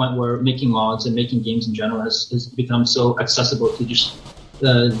gone to the point where making mods and making games in general has become so accessible to just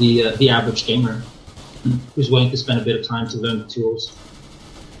the average gamer who's willing to spend a bit of time to learn the tools.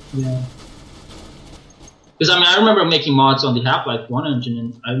 Yeah. Because I remember making mods on the Half-Life 1 engine,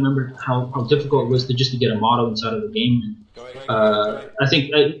 and I remember how difficult it was to get a model inside of the game. And, I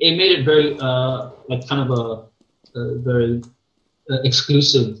think it made it very kind of a very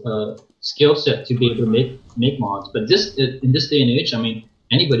exclusive skill set to be able to make mods. But in this day and age, I mean,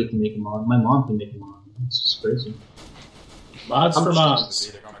 anybody can make a mod. My mom can make a mod. It's just crazy. Mods for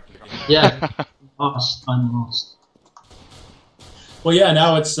mods. Yeah, I'm lost. Well, yeah.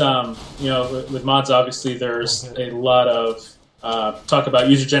 Now it's with mods. Obviously, there's a lot of talk about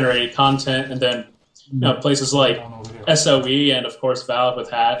user-generated content, and then places like SOE and of course Valve with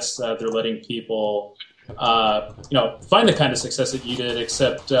hats. They're letting people find the kind of success that you did,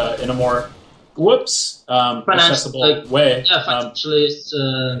 except in a more accessible way. Yeah, financially, it's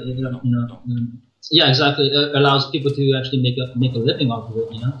yeah, exactly. It allows people to actually make a living off of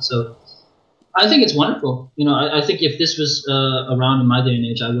it. So I think it's wonderful. I think if this was around in my day and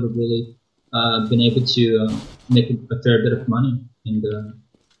age, I would have really been able to make a fair bit of money. And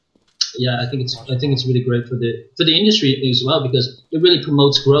yeah, I think it's really great for the industry as well, because it really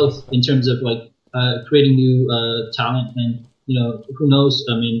promotes growth in terms of creating new talent. And who knows?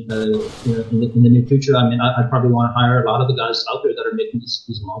 I mean, in the near future, I mean, I probably want to hire a lot of the guys out there that are making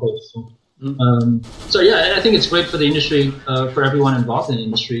these models. So yeah, I think it's great for the industry, for everyone involved in the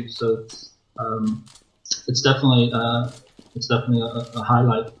industry. So it's definitely a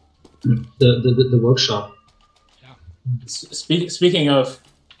highlight. The workshop. Yeah. Speaking of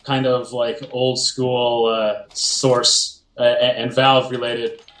kind of like old school Source and Valve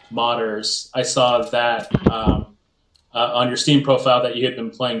related modders, I saw that on your Steam profile that you had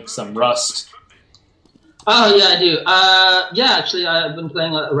been playing some Rust. Oh yeah, I do. Yeah, actually, I've been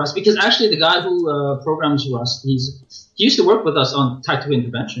playing Rust because actually the guy who programs Rust, he used to work with us on Tactical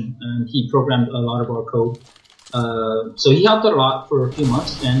Intervention, and he programmed a lot of our code. So he helped out a lot for a few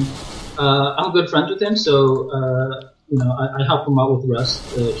months, and I'm good friends with him. So I help him out with Rust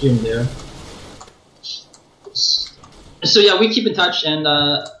here and there. So yeah, we keep in touch, and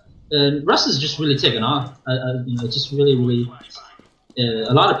Rust is just really taken off. Just really.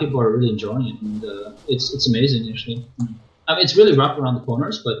 A lot of people are really enjoying it, and it's amazing actually. I mean, it's really rough around the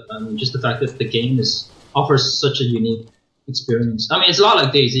corners, but just the fact that the game offers such a unique experience. I mean, it's a lot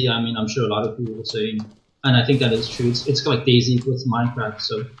like DayZ. I mean, I'm sure a lot of people will say, and I think that is true. It's like DayZ with Minecraft.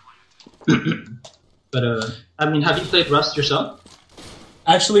 So, but I mean, have you played Rust yourself?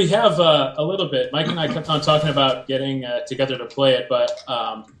 Actually, have a little bit. Mike and I kept on talking about getting together to play it, but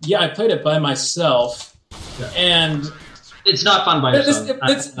yeah, I played it by myself, and. It's not fun by yourself.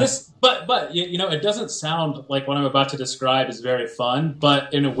 But it doesn't sound like what I'm about to describe is very fun,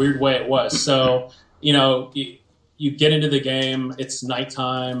 but in a weird way it was. So, you get into the game, it's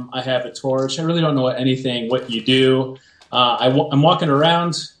nighttime, I have a torch, I really don't know what you do. I'm walking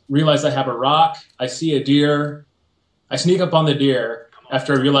around, realize I have a rock, I see a deer, I sneak up on the deer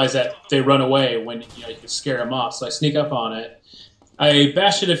after I realize that they run away when you can scare them off. So I sneak up on it. I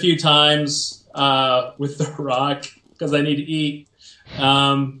bash it a few times with the rock, because I need to eat,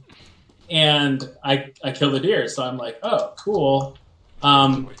 and I kill the deer. So I'm like, oh, cool.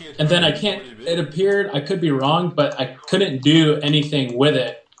 And then it appeared, I could be wrong, but I couldn't do anything with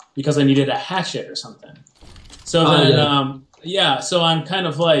it because I needed a hatchet or something. So then, so I'm kind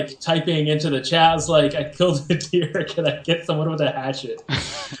of like typing into the chat, like, I killed a deer, can I get someone with a hatchet?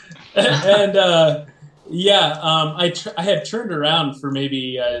 And I had turned around for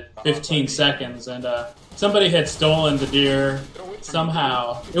maybe 15 seconds, and somebody had stolen the deer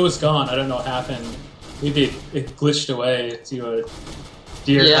somehow. It was gone. I don't know what happened. Maybe it glitched away to a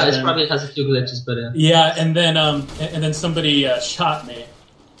deer. Yeah, it probably has a few glitches, but yeah, and then somebody shot me.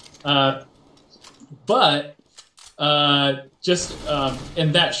 But just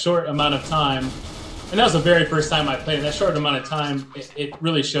in that short amount of time, and that was the very first time I played. In that short amount of time, it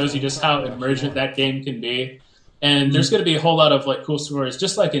really shows you just how emergent that game can be. And there's going to be a whole lot of like cool stories,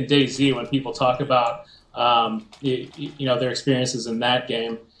 just like in DayZ when people talk about their experiences in that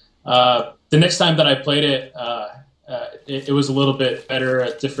game. The next time that I played it, it was a little bit better,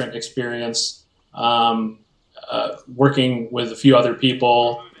 a different experience. Working with a few other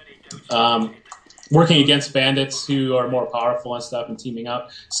people, working against bandits who are more powerful and stuff, and teaming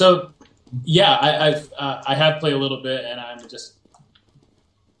up. So yeah, I have played a little bit, and I'm going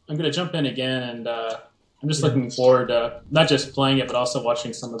to jump in again, and I'm just looking forward to not just playing it, but also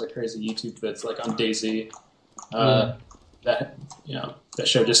watching some of the crazy YouTube bits like on DayZ that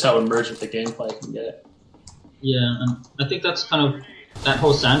show just how emergent the gameplay can get. Yeah, and I think that's kind of that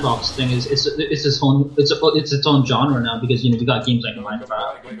whole sandbox thing is its own genre now, because you got games like Minecraft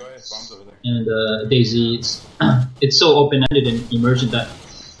Go ahead, bombs over there. and DayZ. It's so open-ended and emergent that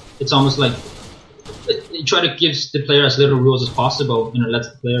it's almost like you try to give the player as little rules as possible. Let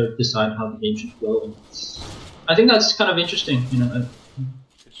the player decide how the game should go. And I think that's kind of interesting.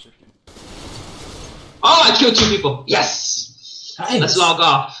 It's shifting. Oh, I killed 2 people. Yes. Nice. Let's log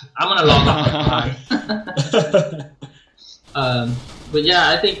off. I'm gonna log off. But yeah,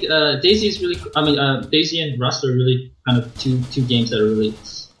 I think DayZ is really. DayZ and Rust are really kind of two games that are really,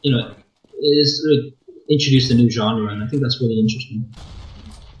 is really introduced a new genre, and I think that's really interesting.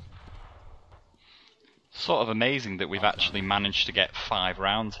 Sort of amazing that we've actually managed to get 5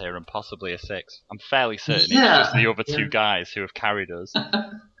 rounds here and possibly a 6th. I'm fairly certain it's just the other 2 guys who have carried us.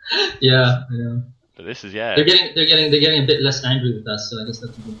 Yeah. But this is They're getting a bit less angry with us, so I guess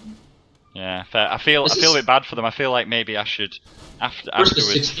that's a good thing. Yeah, fair. I feel a bit bad for them. I feel like maybe I should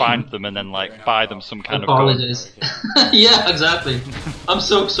afterwards find them and then buy them some kind of apologize. Yeah, exactly. I'm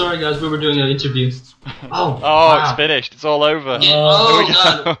so sorry, guys. We were doing an interview. Oh, wow. Wow. It's finished. It's all over. Oh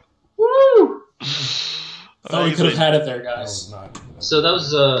God. Woo! Oh, we could have had it there, That guys. was not. So that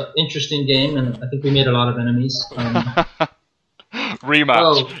was an interesting game, and I think we made a lot of enemies. Rematch.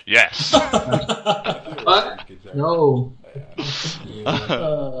 Oh. Yes. What? No.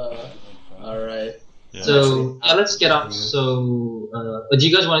 All right. Yeah. So let's get off. So, do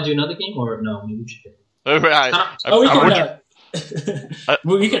you guys want to do another game or no? Maybe we should. Oh, right. We I would-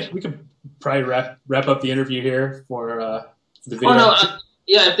 can. We could probably wrap up the interview here for the video. Oh no.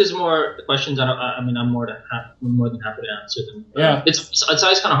 Yeah, if there's more questions, I'm more than happy to answer them. Yeah. It's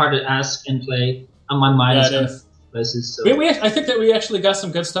always kind of hard to ask and play. On my mind Yeah, is it kind is. of places. So. I think that we actually got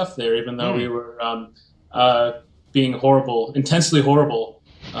some good stuff there, even though we were being horrible, intensely horrible,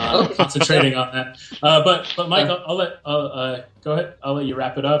 concentrating on that. But Mike, I'll let go ahead. I'll let you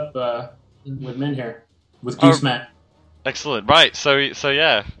wrap it up with Min here, with Gooseman. Excellent. Right. So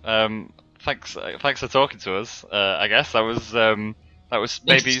yeah. Thanks for talking to us. I guess that was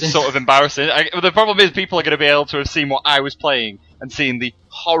maybe sort of embarrassing. The problem is people are going to be able to have seen what I was playing and seen the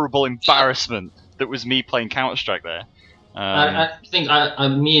horrible embarrassment that was me playing Counter-Strike there. I think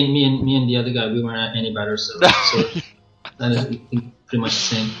me and the other guy, we weren't any better, so that is pretty much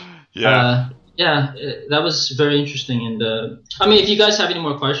the same. Yeah. That was very interesting, and if you guys have any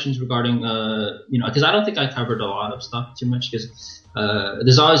more questions regarding, because I don't think I covered a lot of stuff too much, because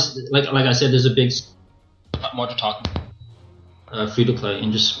there's always, like I said, there's a big lot more to talk about free to play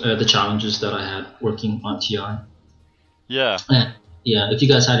and just the challenges that I had working on TI. Yeah. Yeah, if you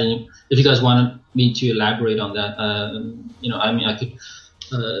guys wanted me to elaborate on that, I could.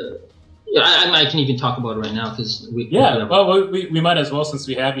 I can even talk about it right now because we. Yeah, well, we might as well since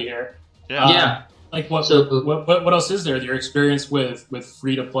we have you here. Yeah. Like what So- what else is there? Your experience with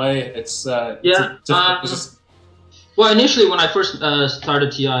free to play? It's Well, initially when I first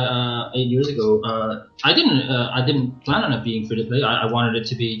started TI 8 years ago, I didn't plan on it being free to play. I wanted it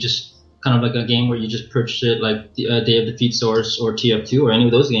to be just kind of like a game where you just purchase it, like the Day of Defeat Source or TF2 or any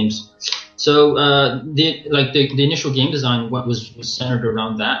of those games. So the initial game design was centered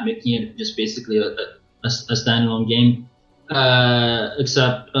around that, making it just basically a standalone game.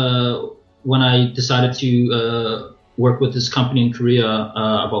 Except when I decided to work with this company in Korea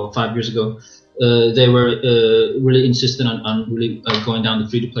about 5 years ago, they were really insistent on really going down the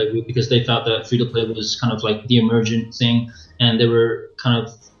free-to-play route because they thought that free-to-play was kind of like the emergent thing, and they were kind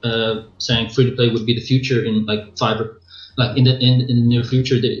of saying free-to-play would be the future in like in the near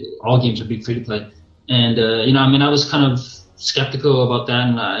future, all games would be free-to-play. And I was kind of skeptical about that,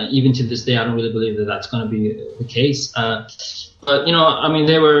 and even to this day, I don't really believe that that's going to be the case. But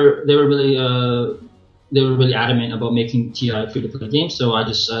they were really adamant about making TI free-to-play games, so I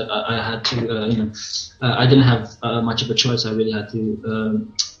just I had to I didn't have much of a choice. I really had to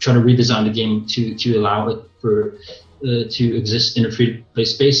try to redesign the game to allow it to exist in a free-to-play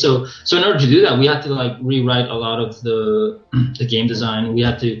space. So in order to do that, we had to rewrite a lot of the game design. We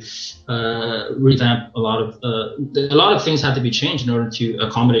had to revamp a lot of things had to be changed in order to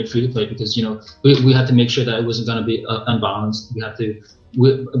accommodate free-to-play because we had to make sure that it wasn't going to be unbalanced.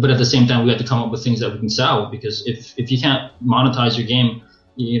 But at the same time, we had to come up with things that we can sell because if you can't monetize your game,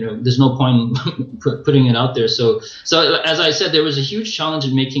 there's no point in putting it out there. So as I said, there was a huge challenge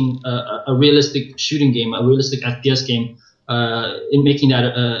in making a realistic shooting game, a realistic FPS game, in making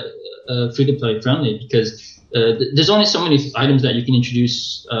that free-to-play friendly because there's only so many items that you can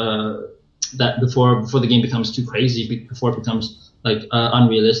introduce that before the game becomes too crazy, before it becomes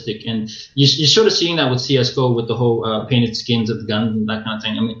unrealistic. And you're sort of seeing that with CS:GO with the whole painted skins of the guns and that kind of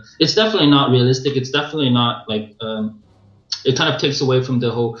thing. I mean, it's definitely not realistic. It's definitely not like it kind of takes away from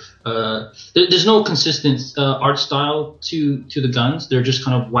the whole. There's no consistent art style to the guns. They're just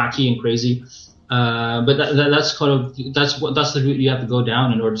kind of wacky and crazy. But that's the route you have to go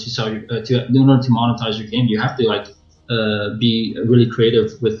down in order to sell in order to monetize your game. You have to be really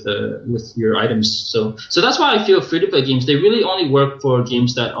creative with your items. So that's why I feel free-to-play games, they really only work for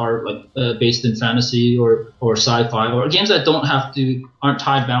games that are based in fantasy or sci-fi, or games that aren't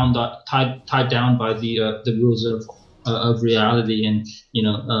tied down by the rules of reality, and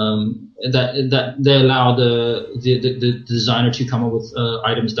that they allow the designer to come up with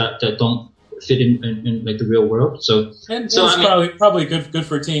items that don't fit in like the real world. So it's probably good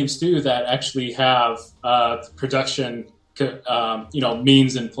for teams too that actually have production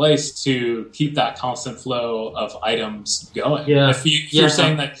means in place to keep that constant flow of items going. Yeah. If you're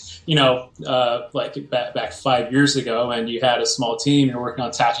saying that like back 5 years ago, and you had a small team, you're working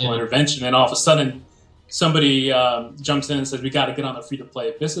on tactical intervention, and all of a sudden somebody jumps in and says, we got to get on the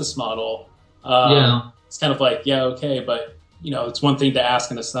free-to-play business model. It's kind of like, okay, but it's one thing to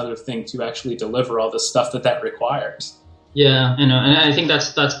ask, and it's another thing to actually deliver all the stuff that requires. Yeah, and I think that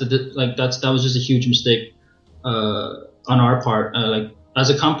was just a huge mistake on our part.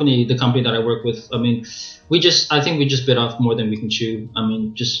 As a company, the company that I work with, I mean, I think we just bit off more than we can chew. I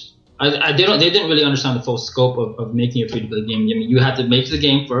mean, they didn't really understand the full scope of making a free-to-play game. I mean, you had to make the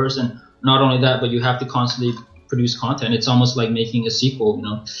game first, and not only that, but you have to constantly produce content. It's almost like making a sequel,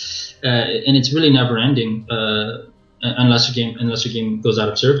 and it's really never ending. Unless your game goes out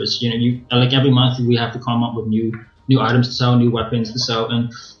of service, like every month we have to come up with new items to sell, new weapons to sell,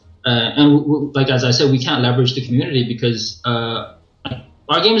 and like as I said, we can't leverage the community because our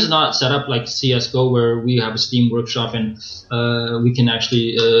game is not set up like CS:GO where we have a Steam workshop and we can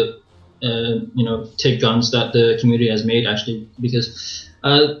actually take guns that the community has made actually, because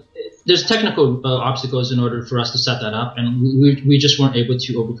there's technical obstacles in order for us to set that up, and we just weren't able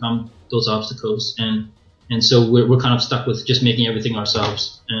to overcome those obstacles, and so we're kind of stuck with just making everything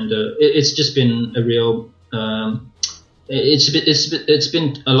ourselves, and it's just been a real it's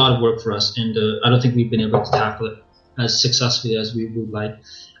been a lot of work for us, and I don't think we've been able to tackle it as successfully as we would like.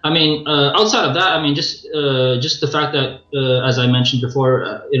 I mean, outside of that, I mean, just the fact that as I mentioned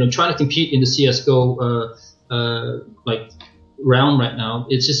before, trying to compete in the CS:GO realm right now,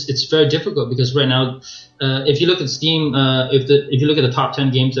 it's very difficult, because right now, if you look at Steam, if you look at the top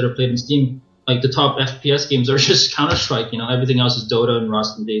 10 games that are played in Steam, like the top FPS games are just Counter-Strike. Everything else is Dota and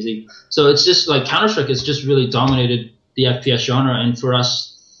Rust and DayZ. So it's just like Counter-Strike has just really dominated the FPS genre, and for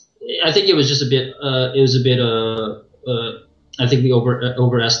us, I think it was just a bit. I think we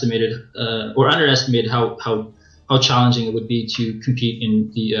overestimated or underestimated how challenging it would be to compete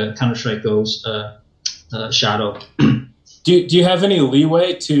in the Counter-Strike Go's shadow. Do you have any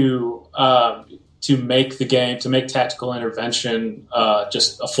leeway to make the game, to make Tactical Intervention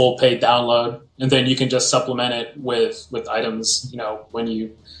just a full paid download, and then you can just supplement it with items, when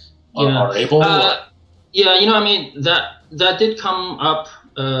you are able? I mean, that did come up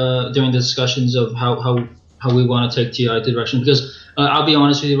during the discussions of how we want to take TI direction, because I'll be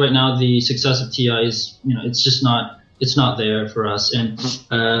honest with you, right now the success of TI is, it's not there for us, and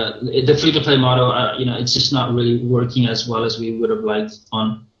the free-to-play model, it's just not really working as well as we would have liked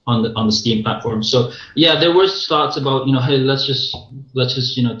on the Steam platform. So yeah, there were thoughts about, hey, let's just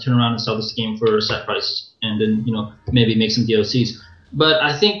turn around and sell this game for a set price, and then maybe make some DLCs. But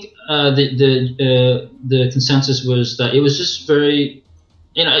I think the consensus was that it was just very,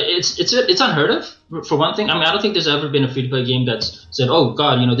 it's unheard of, for one thing. I mean, I don't think there's ever been a free-to-play game that's said, oh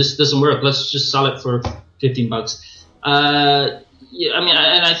God, this doesn't work, let's just sell it for $15. I mean,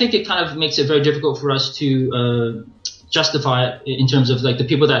 and I think it kind of makes it very difficult for us to justify it in terms of like the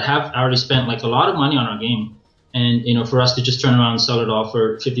people that have already spent like a lot of money on our game, and for us to just turn around and sell it off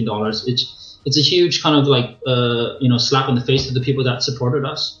for $15, it's a huge kind of like slap in the face to the people that supported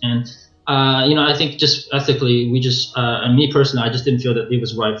us. And I think just ethically, we just and me personally, I just didn't feel that it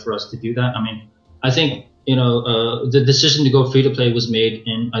was right for us to do that. I mean, I think the decision to go free to play was made,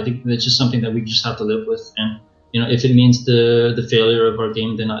 and I think it's just something that we just have to live with. And if it means the failure of our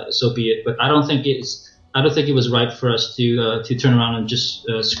game, then so be it. But I don't think it was right for us to turn around and just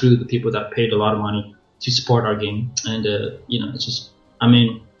screw the people that paid a lot of money to support our game. And it's just, I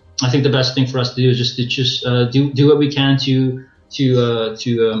mean, I think the best thing for us to do is just do what we can to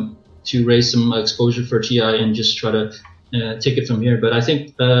raise some exposure for TI and just try to take it from here. But I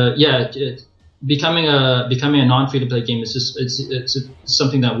think becoming a non-free-to-play game is just it's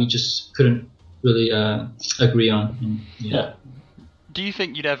something that we just couldn't really agree on. And, yeah. Do you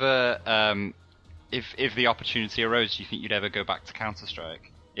think you'd ever, if the opportunity arose, do you think you'd ever go back to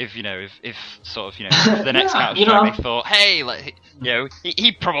Counter-Strike? If sort of if the next Counter-Strike they thought, hey, like,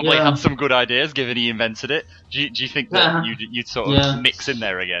 he probably had some good ideas given he invented it. Do you think that you'd sort of mix in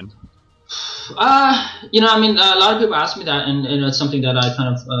there again? I mean, a lot of people ask me that, and it's something that I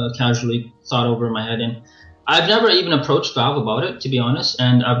kind of casually thought over in my head, and I've never even approached Valve about it, to be honest,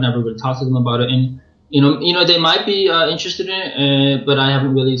 and I've never really talked to them about it, and they might be interested in it, but I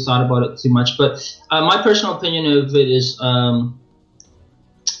haven't really thought about it too much. But my personal opinion of it is,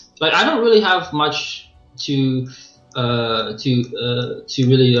 like, I don't really have much to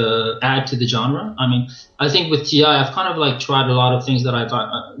really add to the genre. I mean, I think with TI, I've kind of like tried a lot of things that I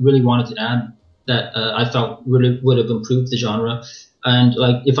thought really wanted to add that I felt really would have improved the genre. And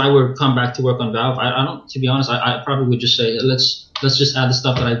like, if I were to come back to work on Valve, I don't. To be honest, I probably would just say let's just add the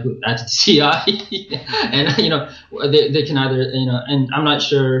stuff that I would add to TI, and they can either and I'm not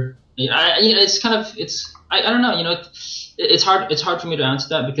sure. I don't know. It's hard for me to answer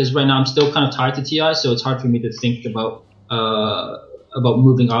that because right now I'm still kind of tied to TI, so it's hard for me to think about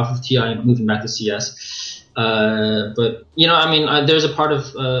moving off of TI and moving back to CS. But I mean, there's a part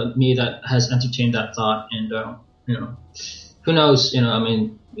of me that has entertained that thought, and who knows? I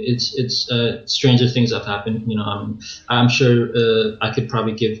mean, it's stranger things have happened. I'm sure I could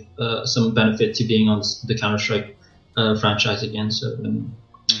probably give some benefit to being on the Counter-Strike franchise again. So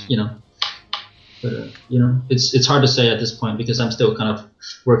but it's hard to say at this point because I'm still kind of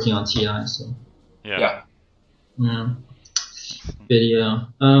working on TI. So yeah. But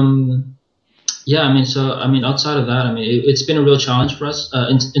I mean, outside of that, I mean, it's been a real challenge for us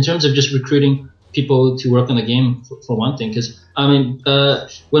in terms of just recruiting people to work on the game for one thing. Because I mean,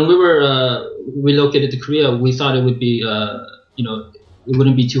 when we were relocated to Korea, we thought it would be it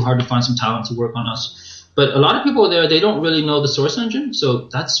wouldn't be too hard to find some talent to work on us. But a lot of people there, they don't really know the source engine, so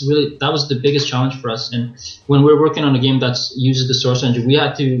that was the biggest challenge for us. And when we're working on a game that uses the source engine, we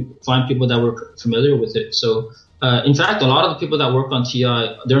had to find people that were familiar with it. So in fact, a lot of the people that work on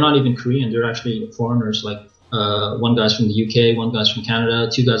TI, they're not even Korean; they're actually foreigners. Like one guy's from the UK, one guy's from Canada,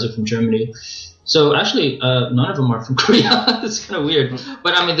 two guys are from Germany. So actually, none of them are from Korea. It's kind of weird.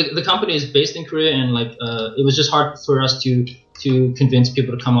 But I mean, the company is based in Korea, and like it was just hard for us to convince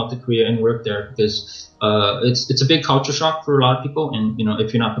people to come out to Korea and work there because it's a big culture shock for a lot of people, and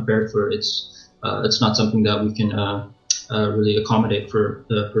if you're not prepared for it, it's not something that we can really accommodate for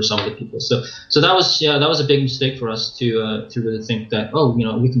some of the people. So that was a big mistake for us to really think that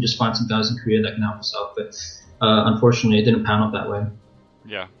we can just find some guys in Korea that can help us out. But unfortunately, it didn't pan out that way.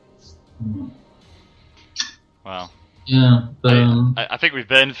 Yeah. Wow. Yeah. But, I think we've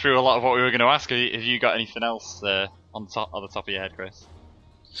been through a lot of what we were going to ask. Have you got anything else on the top of your head, Kris?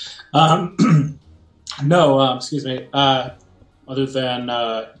 No, excuse me. Other than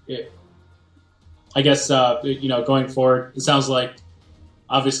I guess going forward, it sounds like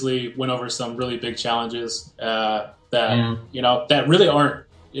obviously went over some really big challenges that that really aren't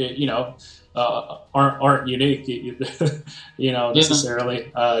aren't unique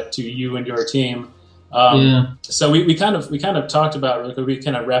necessarily to you and your team. So we kind of talked about, we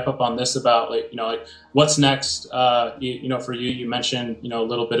kind of wrap up on this about like what's next. For you mentioned a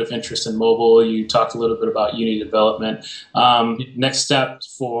little bit of interest in mobile. You talked a little bit about Unity development. Next step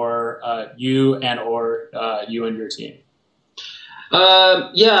for you or you and your team.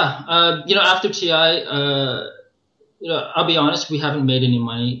 After TI, I'll be honest, we haven't made any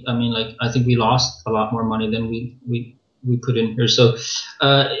money. I mean, like, I think we lost a lot more money than we put in here. So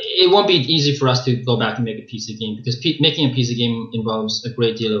it won't be easy for us to go back and make a PC game because making a PC game involves a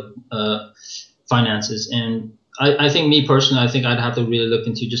great deal of finances. And I think me personally, I think I'd have to really look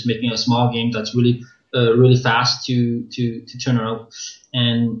into just making a small game that's really fast to turn around.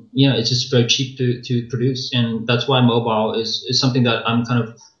 And it's just very cheap to produce. And that's why mobile is something that I'm kind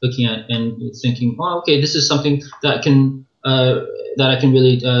of looking at and thinking, oh, okay, this is something that I can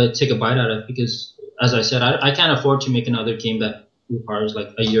really take a bite out of, because as I said, I can't afford to make another game that requires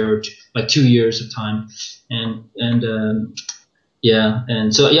like a year or 2 years of time. And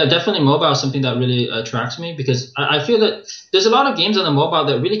so definitely mobile is something that really attracts me, because I feel that there's a lot of games on the mobile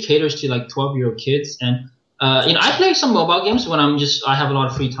that really caters to like 12-year-old kids. And I play some mobile games when I have a lot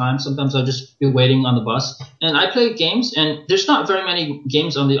of free time. Sometimes I'll just be waiting on the bus and I play games, and there's not very many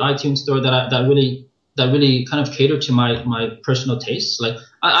games on the iTunes store that really kind of cater to my personal tastes. Like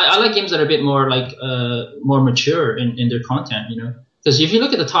I like games that are a bit more like more mature in their content, because if you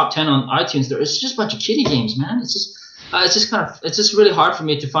look at the top 10 on iTunes, it's just a bunch of kiddie games, man. It's just really hard for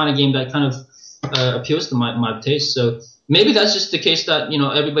me to find a game that kind of appeals to my taste. So maybe that's just the case that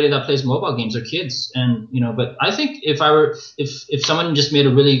everybody that plays mobile games are kids, and But I think if someone just made a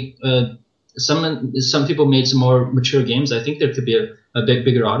really some people made some more mature games, I think there could be a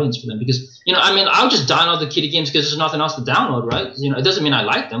bigger audience for them because I'll just download the kiddie games because there's nothing else to download, right? It doesn't mean I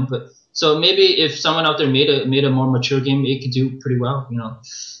like them, but so maybe if someone out there made a more mature game, it could do pretty well.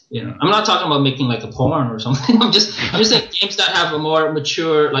 I'm not talking about making like a porn or something. I'm just saying games that have a more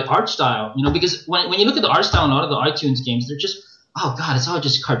mature like art style. Because when you look at the art style in a lot of the iTunes games, they're just it's all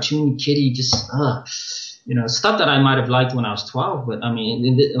just cartoon kiddie, just stuff that I might have liked when I was 12. But I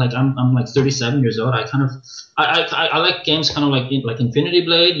mean, I'm like 37 years old. I like games kind of like Infinity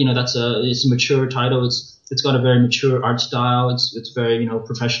Blade. It's a mature title. It's got a very mature art style. It's very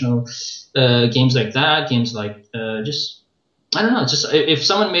professional. Games like that. Games like I don't know. Just if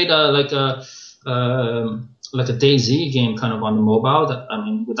someone made like a DayZ game kind of on the mobile,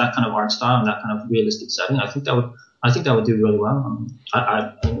 with that kind of art style and that kind of realistic setting, I think that would do really well.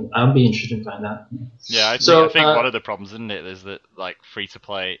 I would be interested in playing that. Yeah, I think one of the problems, isn't it, is that like free to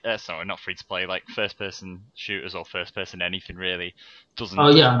play, not free to play, like first person shooters or first person anything really doesn't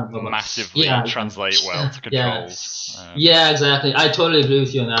massively translate well to controls. Yeah, exactly. I totally agree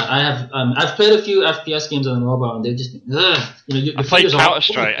with you on that. I've played a few FPS games on the mobile, and they're just I played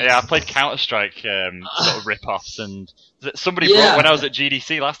Counter-Strike. Yeah, I played Counter-Strike sort of rip-offs, and somebody brought, when I was at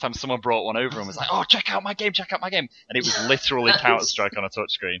GDC last time, someone brought one over and was like, "Oh, check out my game," and it was literally Counter-Strike on a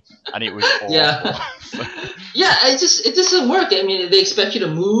touchscreen, and it was awful. Yeah, it doesn't work. I mean, they expect you to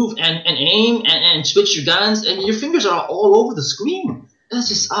move and aim and switch your guns, and your fingers are all over the screen. That's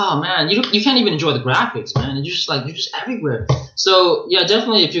just man, you can't even enjoy the graphics, man. You're just everywhere. So yeah,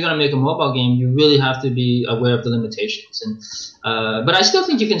 definitely, if you're gonna make a mobile game, you really have to be aware of the limitations. And but I still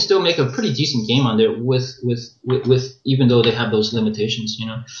think you can still make a pretty decent game on there with even though they have those limitations.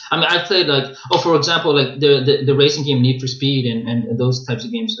 I mean, I've played for example, like the racing game Need for Speed and those types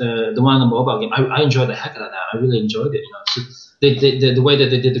of games. The one on the mobile game, I enjoyed the heck out of that. I really enjoyed it. So the way that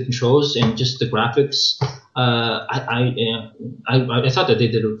they did the controls and just the graphics. I thought that they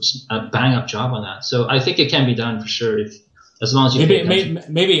did a bang up job on that. So I think it can be done for sure as long as you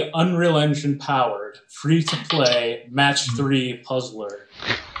maybe Unreal Engine powered, free to play, match 3 puzzler.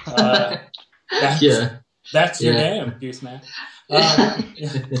 That's your game, Gooseman.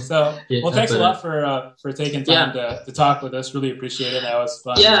 Thanks a lot for taking time to talk with us. Really appreciate it. That was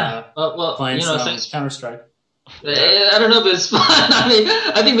fun. Playing some Counter-Strike. I don't know, but it's fun. I mean,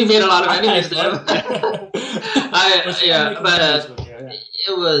 I think we made a lot of enemies there.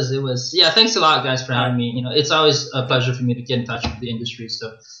 It was. Yeah, thanks a lot, guys, for having me. It's always a pleasure for me to get in touch with the industry.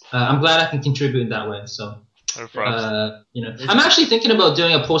 So I'm glad I can contribute in that way. So, I'm actually thinking about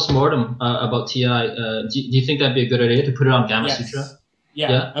doing a post-mortem about TI. Do you think that'd be a good idea to put it on Gamasutra?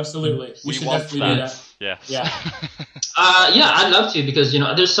 Yeah, absolutely. We should definitely do that. Yes. Yeah. I'd love to because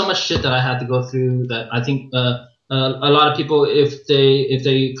there's so much shit that I had to go through that I think a lot of people, if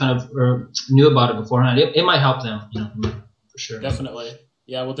they kind of knew about it beforehand, it might help them. For sure. Definitely.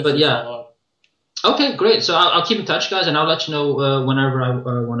 Yeah, we'll definitely follow up. Okay, great. So I'll keep in touch, guys, and I'll let you know whenever I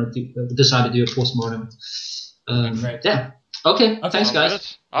want to decide to do a postmortem. Great. Yeah. Okay. Thanks,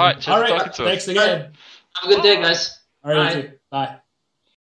 guys. All right. Thanks again. Have a good day, guys. All right. You too. Bye.